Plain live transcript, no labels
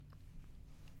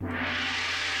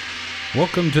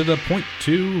Welcome to the Point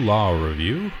 2 Law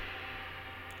Review.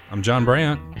 I'm John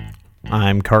Brandt.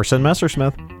 I'm Carson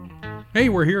Messersmith. Hey,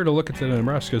 we're here to look at the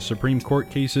Nebraska Supreme Court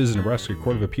cases, Nebraska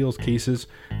Court of Appeals cases.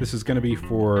 This is going to be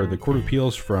for the Court of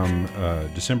Appeals from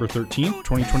December 13th,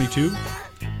 2022,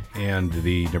 and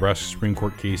the Nebraska Supreme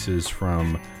Court cases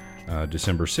from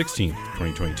December 16th,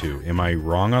 2022. Am I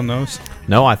wrong on those?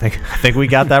 No, I think we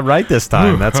got that right this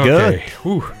time. That's good.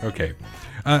 Okay.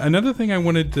 Another thing I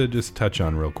wanted to just touch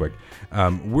on real quick.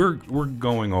 We're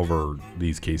going over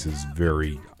these cases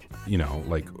very,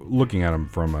 like looking at them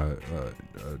from a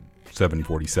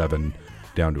 747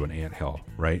 down to an anthill,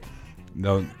 right?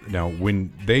 Now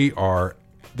when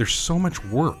there's so much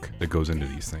work that goes into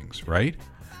these things, right?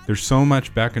 There's so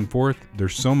much back and forth.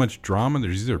 There's so much drama.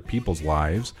 These are people's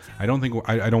lives. I don't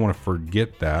want to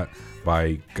forget that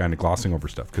by kind of glossing over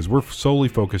stuff because we're solely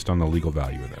focused on the legal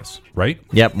value of this, right?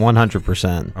 Yep,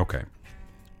 100%. Okay.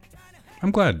 I'm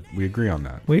glad we agree on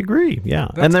that. We agree, yeah.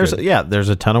 That's and good. there's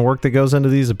a ton of work that goes into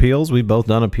these appeals. We've both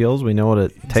done appeals. We know what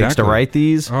it takes to write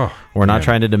these. Oh, We're not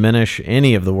trying to diminish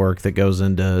any of the work that goes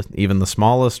into even the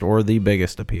smallest or the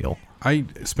biggest appeal. I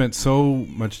spent so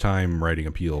much time writing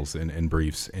appeals and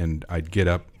briefs, and I'd get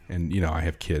up, and I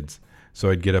have kids,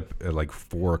 so I'd get up at like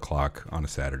 4 o'clock on a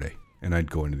Saturday, and I'd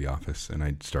go into the office, and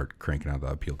I'd start cranking out the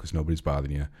appeal because nobody's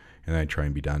bothering you, and I'd try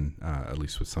and be done, at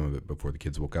least with some of it before the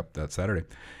kids woke up that Saturday.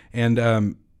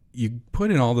 And you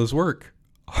put in all this work,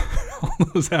 all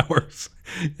those hours,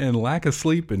 and lack of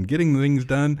sleep and getting things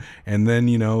done, and then,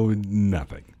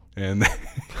 nothing. And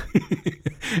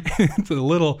it's a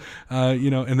little,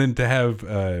 and then to have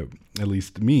at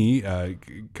least me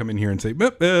come in here and say,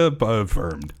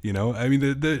 affirmed, I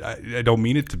mean, I don't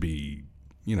mean it to be,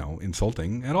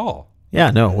 insulting at all. Yeah,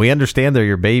 no, we understand they're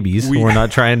your babies. We're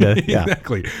not trying to. Yeah.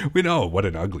 Exactly. We know what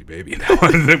an ugly baby that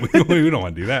was. We don't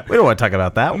want to do that. We don't want to talk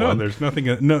about that one. No, there's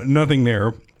nothing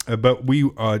there.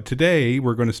 But today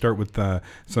we're going to start with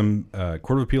some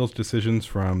Court of Appeals decisions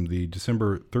from the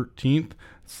December 13th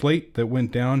slate that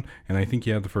went down, and I think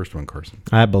you have the first one, Carson.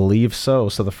 I believe so.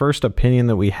 So the first opinion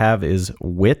that we have is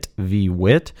Witt v.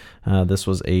 Witt. This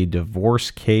was a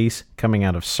divorce case coming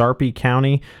out of Sarpy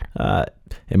County.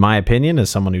 In my opinion, as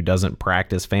someone who doesn't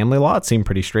practice family law, it seemed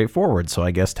pretty straightforward. So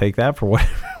I guess take that for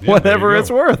whatever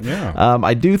it's worth. Yeah.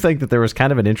 I do think that there was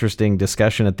kind of an interesting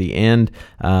discussion at the end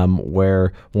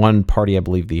where one party, I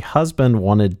believe the husband,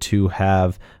 wanted to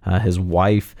have his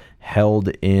wife held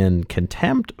in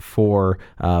contempt for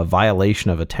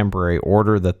violation of a temporary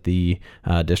order that the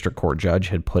district court judge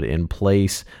had put in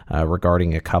place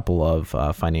regarding a couple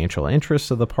of financial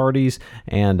interests of the parties.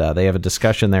 And they have a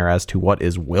discussion there as to what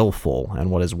is willful and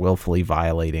what is willfully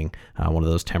violating one of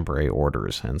those temporary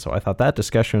orders. And so I thought that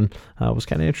discussion was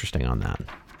kind of interesting on that.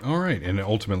 All right. And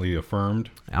ultimately affirmed?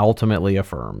 Ultimately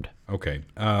affirmed. Okay.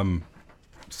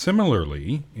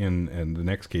 Similarly, in the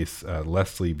next case,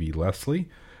 Lesley v. Lesley,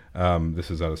 this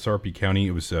is out of Sarpy County.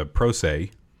 It was pro se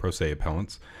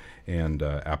appellants and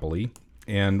appellee.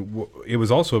 And it was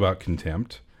also about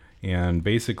contempt. And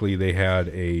basically they had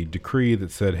a decree that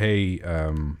said, hey,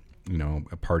 a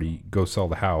party, go sell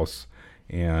the house.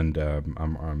 And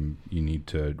you need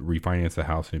to refinance the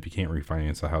house. And if you can't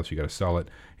refinance the house, you got to sell it.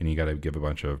 And you got to give a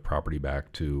bunch of property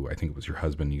back to, I think it was your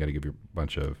husband. You got to give a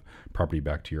bunch of property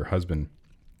back to your husband.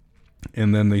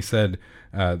 And then they said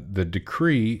the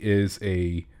decree is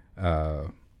a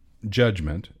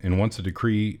judgment, and once a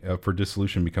decree for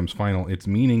dissolution becomes final, its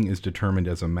meaning is determined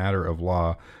as a matter of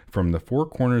law from the four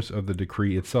corners of the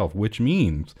decree itself, which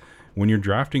means when you're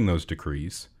drafting those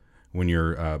decrees, when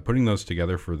you're putting those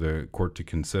together for the court to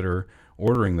consider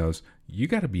ordering those, you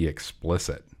got to be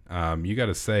explicit. You got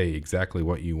to say exactly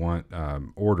what you want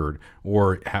ordered,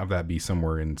 or have that be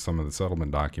somewhere in some of the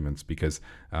settlement documents, because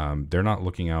they're not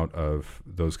looking out of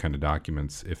those kind of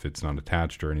documents if it's not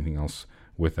attached or anything else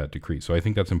with that decree. So I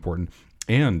think that's important.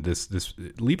 And this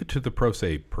leave it to the pro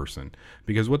se person,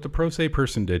 because what the pro se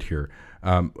person did here,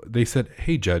 they said,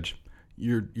 hey, judge,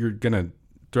 you're going to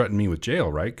threaten me with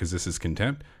jail, right? Because this is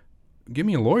contempt. Give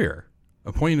me a lawyer.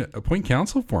 Appoint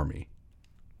counsel for me.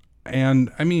 And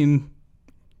I mean,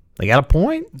 they got a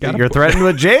point. You're threatened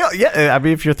with jail. Yeah, I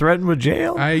mean, if you're threatened with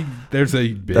jail, does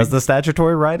the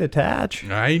statutory right attach?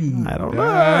 I don't know.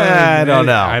 I don't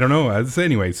know. I don't know.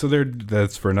 Anyway, so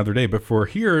that's for another day. But for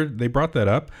here, they brought that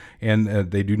up, and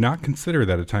they do not consider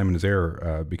that a time is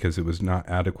error because it was not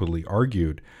adequately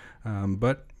argued.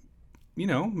 But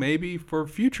maybe for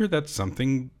future, that's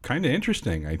something kind of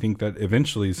interesting. I think that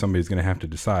eventually somebody's going to have to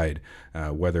decide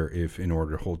whether, if in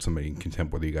order to hold somebody in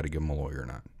contempt, whether you got to give them a lawyer or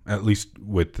not, at least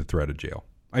with the threat of jail.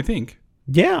 I think.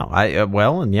 Yeah,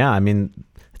 I mean,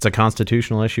 it's a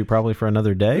constitutional issue probably for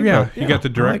another day. Yeah, but, you got the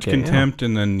direct contempt, yeah.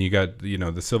 and then you got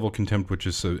the civil contempt, which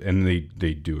is and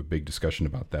they do a big discussion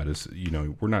about that. Is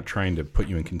we're not trying to put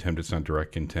you in contempt. It's not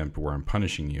direct contempt where I'm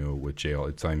punishing you with jail.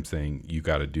 I'm saying you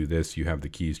got to do this. You have the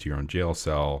keys to your own jail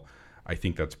cell. I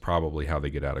think that's probably how they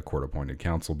get out of court-appointed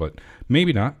counsel, but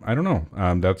maybe not. I don't know.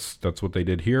 That's what they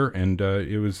did here, and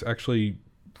it was actually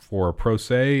for a pro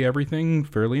se everything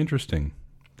fairly interesting.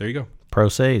 There you go. Pro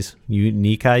se's,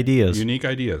 unique ideas. Unique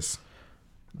ideas.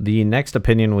 The next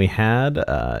opinion we had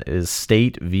is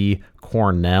State v.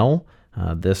 Cornell.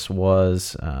 This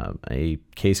was a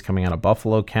case coming out of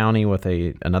Buffalo County with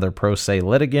another pro se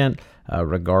litigant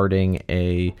regarding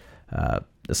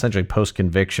essentially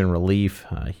post-conviction relief.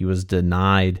 He was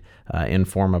denied in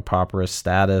forma pauperis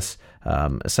status.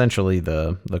 Essentially,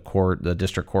 the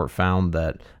district court found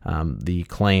that the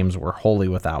claims were wholly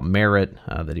without merit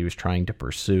that he was trying to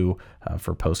pursue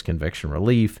for post-conviction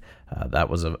relief. That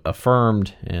was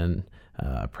affirmed in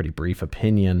a pretty brief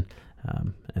opinion,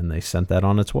 and they sent that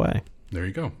on its way. There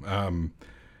you go.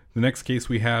 The next case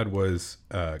we had was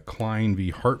Cline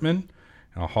v. Hartman,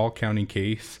 a Hall County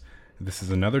case. This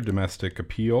is another domestic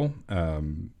appeal,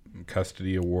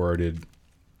 custody awarded,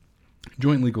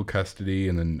 joint legal custody,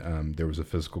 and then there was a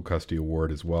physical custody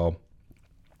award as well.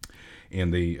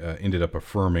 And they ended up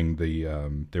affirming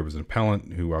there was an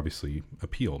appellant who obviously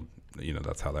appealed.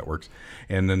 That's how that works.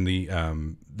 And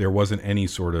then there wasn't any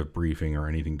sort of briefing or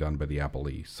anything done by the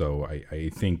appellee. So I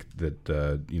think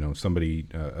that, somebody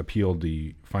appealed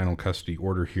the final custody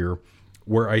order here.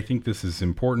 Where I think this is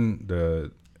important,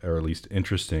 or at least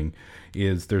interesting,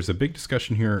 is there's a big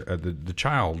discussion here. The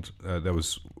child that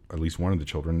was at least one of the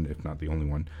children, if not the only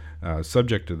one,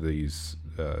 subject to these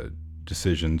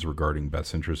decisions regarding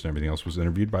best interest and everything else, was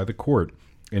interviewed by the court,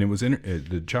 and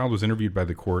the child was interviewed by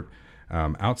the court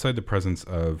outside the presence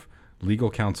of legal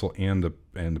counsel and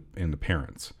the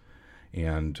parents,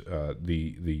 and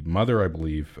the mother, I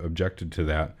believe, objected to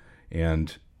that,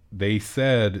 and they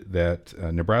said that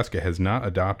Nebraska has not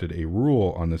adopted a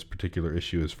rule on this particular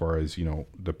issue as far as,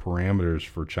 the parameters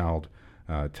for child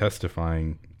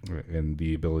testifying and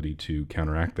the ability to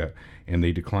counteract that. And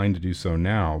they declined to do so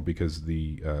now because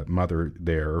the mother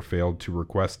there failed to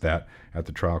request that at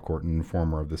the trial court and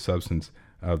inform her of the substance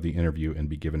of the interview and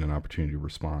be given an opportunity to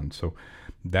respond. So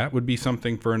that would be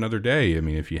something for another day. I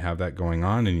mean, if you have that going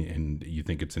on and you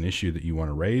think it's an issue that you want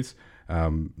to raise,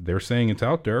 they're saying it's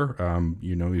out there.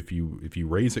 If you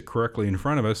raise it correctly in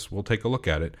front of us, we'll take a look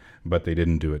at it. But they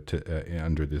didn't do it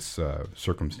under this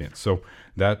circumstance. So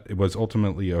that was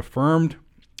ultimately affirmed,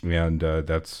 and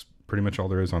that's pretty much all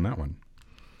there is on that one.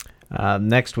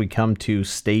 Next, we come to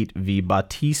State v.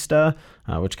 Bautista,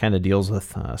 which kind of deals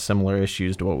with similar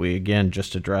issues to what we, again,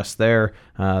 just addressed there.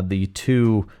 The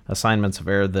two assignments of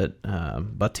error that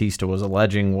Bautista was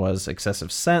alleging was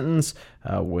excessive sentence,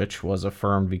 which was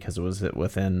affirmed because it was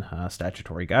within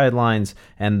statutory guidelines.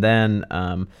 And then,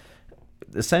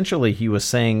 essentially, he was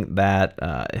saying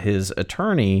that his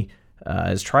attorney,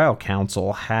 his trial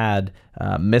counsel, had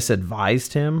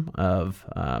misadvised him of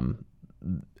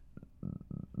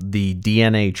the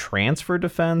DNA transfer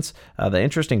defense. The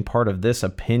interesting part of this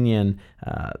opinion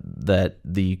that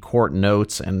the court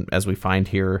notes, and as we find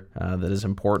here that is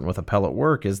important with appellate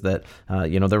work, is that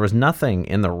there was nothing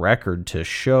in the record to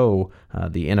show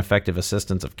the ineffective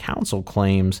assistance of counsel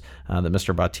claims that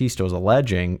Mr. Bautista was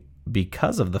alleging,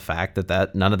 because of the fact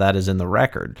that none of that is in the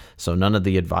record. So none of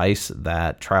the advice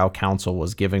that trial counsel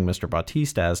was giving Mr.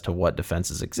 Bautista as to what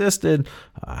defenses existed,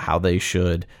 how they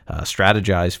should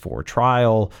strategize for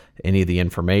trial, any of the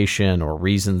information or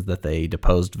reasons that they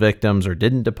deposed victims or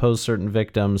didn't depose certain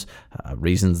victims,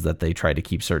 reasons that they tried to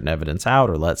keep certain evidence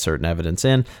out or let certain evidence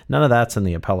in, none of that's in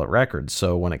the appellate record.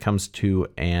 So when it comes to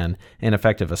an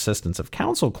ineffective assistance of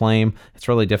counsel claim, it's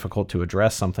really difficult to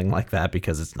address something like that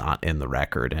because it's not in the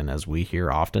record. And as we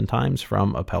hear oftentimes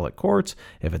from appellate courts,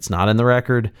 if it's not in the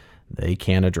record, they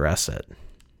can't address it.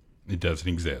 It doesn't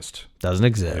exist. Doesn't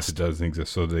exist. If it doesn't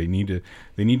exist, so they need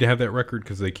to have that record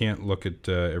because they can't look at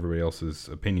everybody else's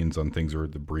opinions on things or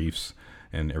the briefs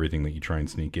and everything that you try and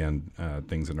sneak in,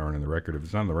 things that aren't in the record. If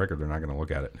it's not in the record, they're not going to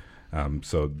look at it.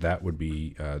 So that would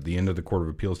be the end of the Court of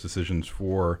Appeals decisions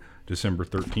for December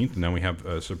 13th, and then we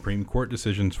have Supreme Court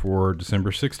decisions for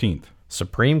December 16th.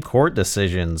 Supreme Court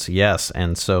decisions, yes.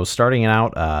 And so starting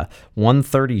out,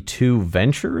 132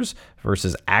 Ventures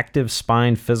versus Active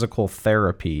Spine Physical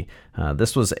Therapy.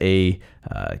 This was a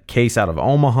case out of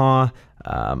Omaha.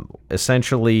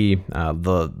 Essentially,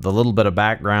 the little bit of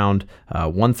background,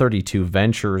 132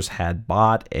 Ventures had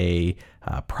bought a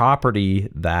property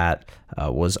that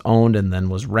was owned and then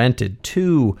was rented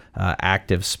to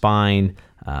Active Spine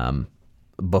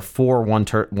before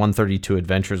 132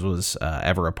 Adventures was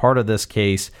ever a part of this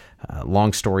case.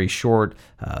 Long story short,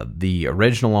 the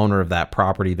original owner of that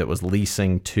property that was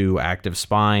leasing to Active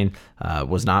Spine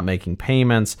was not making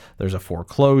payments. There's a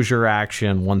foreclosure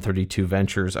action. 132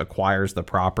 Ventures acquires the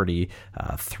property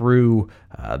through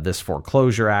this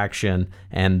foreclosure action,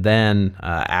 and then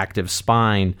Active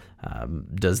Spine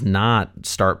does not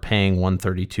start paying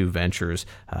 132 Ventures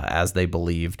as they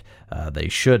believed they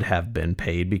should have been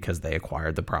paid because they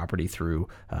acquired the property through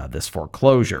this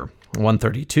foreclosure.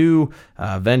 132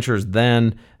 Ventures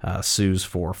then sues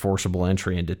for forcible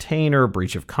entry and detainer,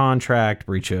 breach of contract,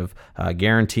 breach of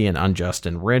guarantee, and unjust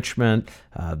enrichment.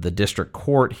 The district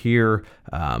court here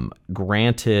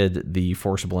granted the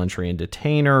forcible entry and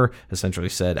detainer, essentially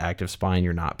said, Active Spine,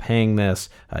 you're not paying this,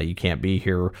 you can't be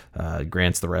here,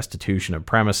 grants the restitution of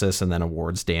premises, and then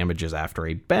awards damages after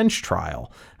a bench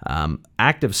trial.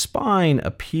 Active Spine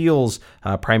appeals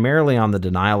primarily on the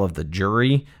denial of the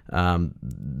jury.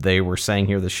 They were saying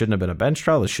here this shouldn't have been a bench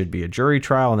trial, this should be a jury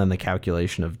trial, and then the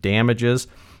calculation of damages.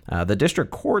 The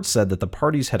district court said that the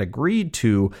parties had agreed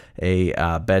to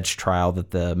a bench trial,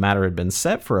 that the matter had been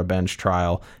set for a bench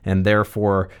trial, and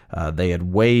therefore they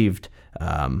had waived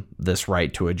this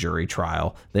right to a jury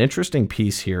trial. The interesting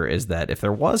piece here is that if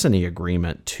there was any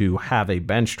agreement to have a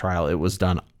bench trial, it was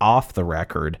done off the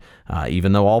record.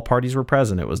 Even though all parties were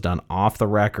present, it was done off the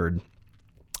record.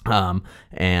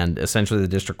 And essentially the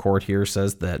district court here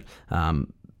says that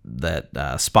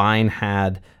Spine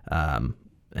had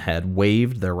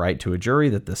waived their right to a jury,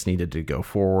 that this needed to go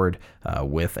forward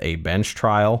with a bench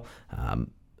trial.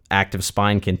 Active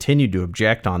Spine continued to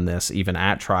object on this even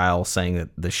at trial, saying that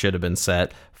this should have been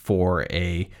set for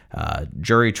a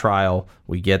jury trial.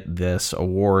 We get this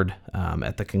award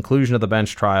at the conclusion of the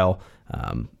bench trial.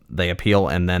 They appeal,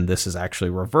 and then this is actually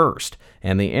reversed.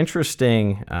 And the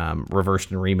interesting,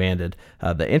 reversed and remanded,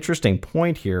 the interesting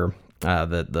point here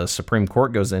that the Supreme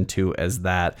Court goes into is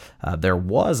that there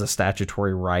was a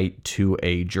statutory right to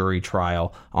a jury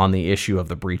trial on the issue of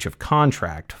the breach of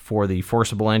contract. For the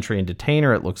forcible entry and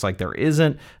detainer, it looks like there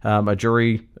isn't a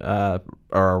jury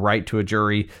or a right to a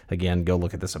jury. Again, go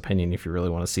look at this opinion if you really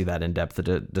want to see that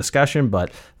in-depth discussion.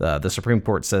 But the Supreme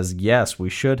Court says, yes,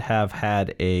 we should have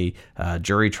had a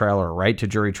jury trial or a right to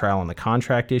jury trial on the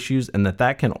contract issues, and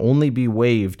that can only be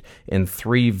waived in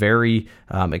three very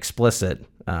explicit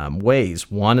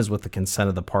ways. One is with the consent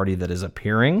of the party that is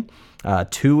appearing.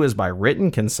 Two is by written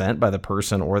consent by the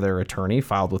person or their attorney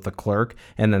filed with the clerk.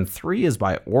 And then three is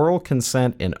by oral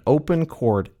consent in open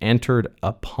court entered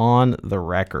upon the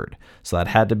record. So that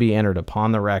had to be entered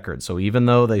upon the record. So even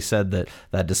though they said that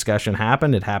that discussion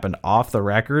happened, it happened off the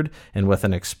record and with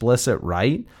an explicit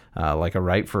right, like a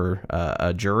right for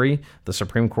a jury. The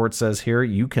Supreme Court says here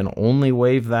you can only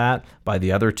waive that by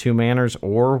the other two manners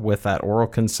or with that oral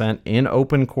consent in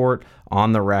open court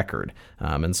on the record.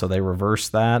 And so they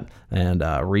reversed that and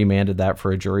remanded that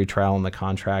for a jury trial on the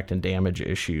contract and damage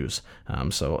issues.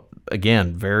 So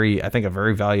again, I think a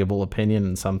very valuable opinion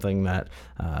and something that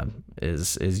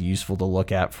is useful to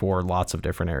look at for lots of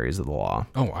different areas of the law.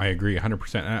 Oh, I agree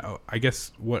 100%. I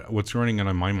guess what's running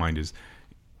on my mind is,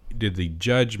 did the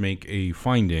judge make a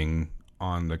finding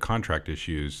on the contract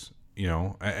issues? You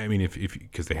know, I mean, if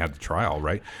because they had the trial,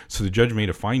 right? So the judge made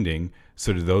a finding.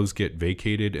 So do those get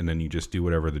vacated and then you just do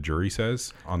whatever the jury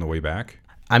says on the way back?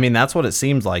 I mean, that's what it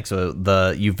seems like.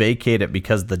 So you vacate it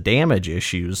because the damage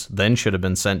issues then should have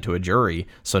been sent to a jury.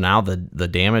 So now the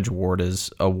damage award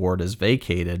is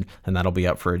vacated, and that'll be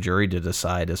up for a jury to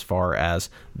decide as far as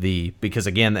because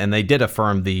again, and they did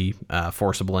affirm the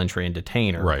forcible entry and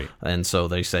detainer. Right. And so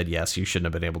they said, yes, you shouldn't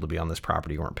have been able to be on this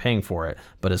property. You weren't paying for it.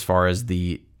 But as far as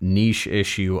the niche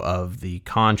issue of the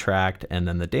contract and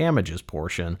then the damages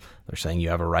portion, they're saying you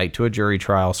have a right to a jury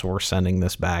trial. So we're sending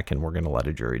this back and we're going to let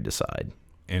a jury decide.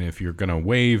 And if you're going to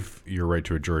waive your right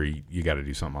to a jury, you got to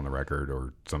do something on the record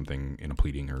or something in a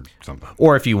pleading or something.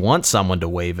 Or if you want someone to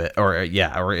waive it, or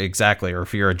exactly. Or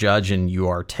if you're a judge and you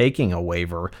are taking a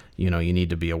waiver, you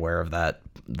need to be aware of that,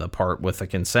 the part with the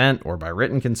consent or by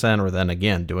written consent, or then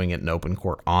again, doing it in open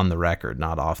court on the record,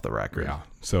 not off the record. Yeah.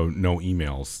 So no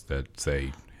emails that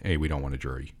say, hey, we don't want a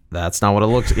jury. That's not what it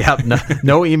looks. Yeah,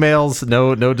 no emails,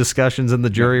 no discussions in the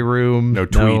jury room, no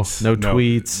tweets, no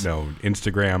tweets, no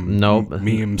Instagram,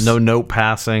 memes, no note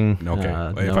passing.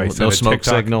 Okay, no smoke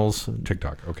TikTok, signals.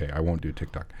 TikTok. Okay, I won't do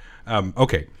TikTok.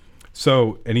 Okay,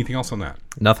 So, anything else on that?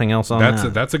 Nothing else on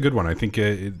that. That's a good one. I think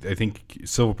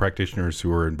civil practitioners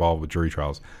who are involved with jury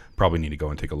trials probably need to go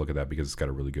and take a look at that because it's got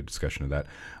a really good discussion of that.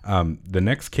 The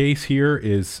next case here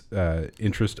is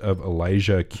interest of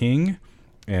Elijahking,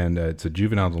 and it's a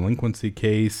juvenile delinquency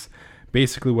case.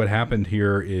 Basically, what happened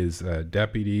here is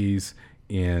deputies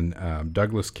in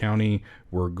Douglas County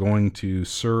were going to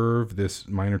serve this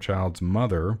minor child's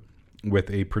mother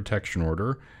with a protection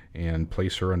order and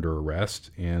place her under arrest.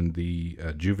 And the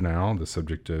juvenile, the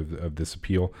subject of this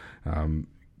appeal,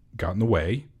 got in the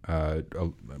way,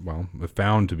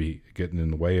 found to be getting in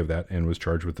the way of that, and was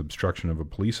charged with obstruction of a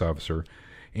police officer.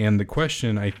 And the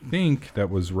question, I think, that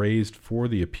was raised for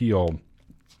the appeal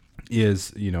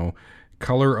is,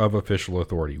 color of official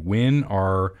authority. When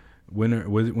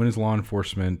is law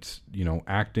enforcement,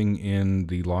 acting in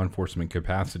the law enforcement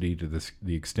capacity to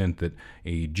the extent that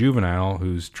a juvenile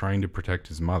who's trying to protect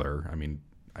his mother,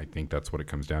 I think that's what it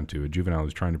comes down to. A juvenile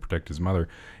who's trying to protect his mother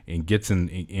and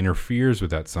interferes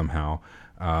with that somehow.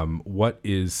 What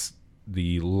is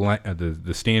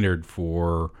the standard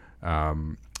for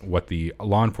what the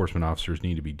law enforcement officers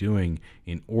need to be doing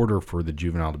in order for the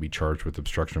juvenile to be charged with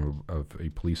obstruction of a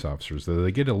police officer? So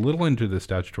they get a little into the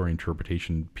statutory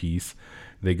interpretation piece.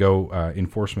 They go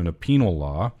enforcement of penal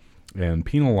law, and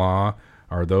penal law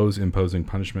are those imposing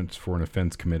punishments for an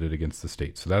offense committed against the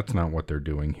state. So that's not what they're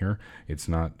doing here. It's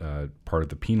not part of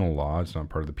the penal law. It's not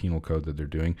part of the penal code that they're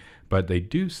doing. But they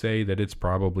do say that it's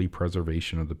probably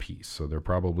preservation of the peace. So they're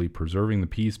probably preserving the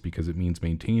peace because it means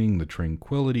maintaining the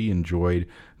tranquility enjoyed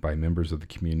by members of the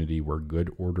community where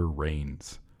good order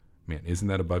reigns. Man, isn't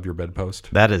that above your bedpost?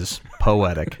 That is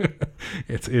poetic.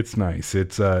 It's nice.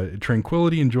 It's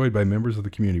tranquility enjoyed by members of the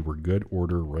community where good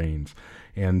order reigns.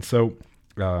 And so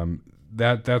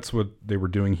that's what they were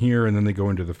doing here. And then they go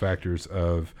into the factors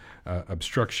of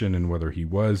obstruction and whether he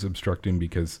was obstructing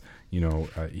because,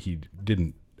 he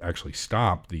didn't actually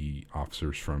stop the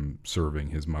officers from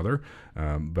serving his mother,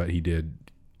 but he did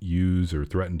use or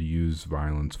threaten to use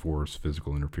violence, force,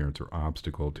 physical interference, or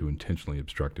obstacle to intentionally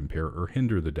obstruct, impair, or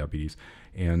hinder the deputies.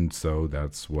 And so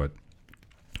that's what,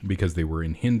 because they were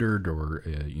hindered or,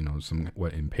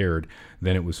 somewhat impaired,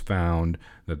 then it was found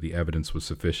that the evidence was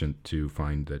sufficient to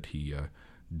find that he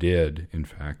did, in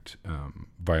fact,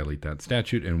 violate that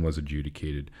statute and was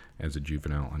adjudicated as a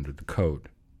juvenile under the code.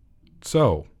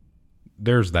 So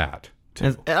there's that.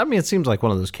 It seems like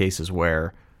one of those cases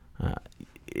where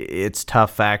it's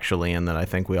tough factually, and that I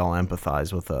think we all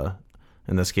empathize with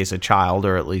in this case, a child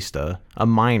or at least a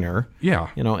minor,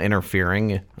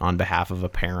 interfering on behalf of a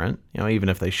parent, even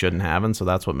if they shouldn't have. And so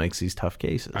that's what makes these tough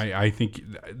cases. I think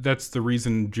that's the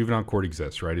reason juvenile court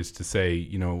exists, right? Is to say,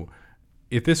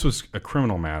 if this was a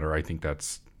criminal matter, I think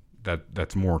that's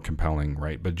more compelling,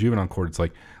 right? But juvenile court, it's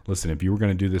like, listen, if you were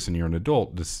going to do this and you're an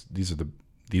adult, this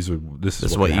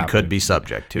is what you could be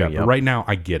subject to. Yeah, but right now,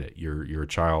 I get it. You're a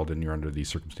child and you're under these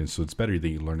circumstances, so it's better that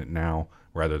you learn it now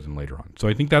rather than later on. So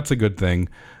I think that's a good thing.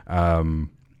 And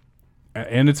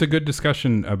it's a good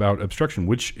discussion about obstruction,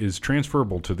 which is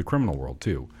transferable to the criminal world,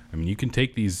 too. You can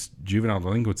take these juvenile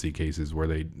delinquency cases where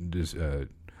they just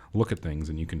look at things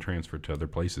and you can transfer it to other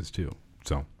places, too.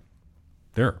 So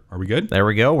there. Are we good? There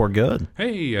we go. We're good.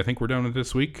 Hey, I think we're done with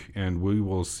this week, and we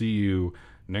will see you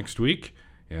next week.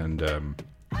 And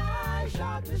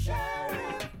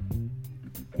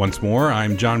once more,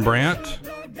 I'm John Brandt.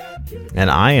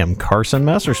 And I am Carson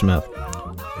Messersmith.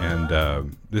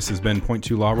 And this has been Point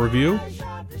 2 Law Review,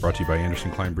 brought to you by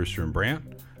Anderson, Cline, Brewster, and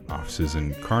Brandt. Offices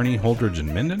in Kearney, Holdridge,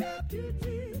 and Minden.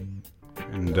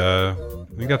 And I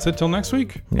think that's it till next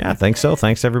week. Yeah, I think so.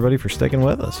 Thanks, everybody, for sticking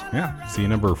with us. Yeah. See you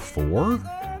number 4?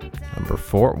 Number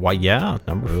 4? Why, yeah,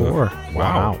 number 4.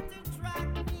 Wow.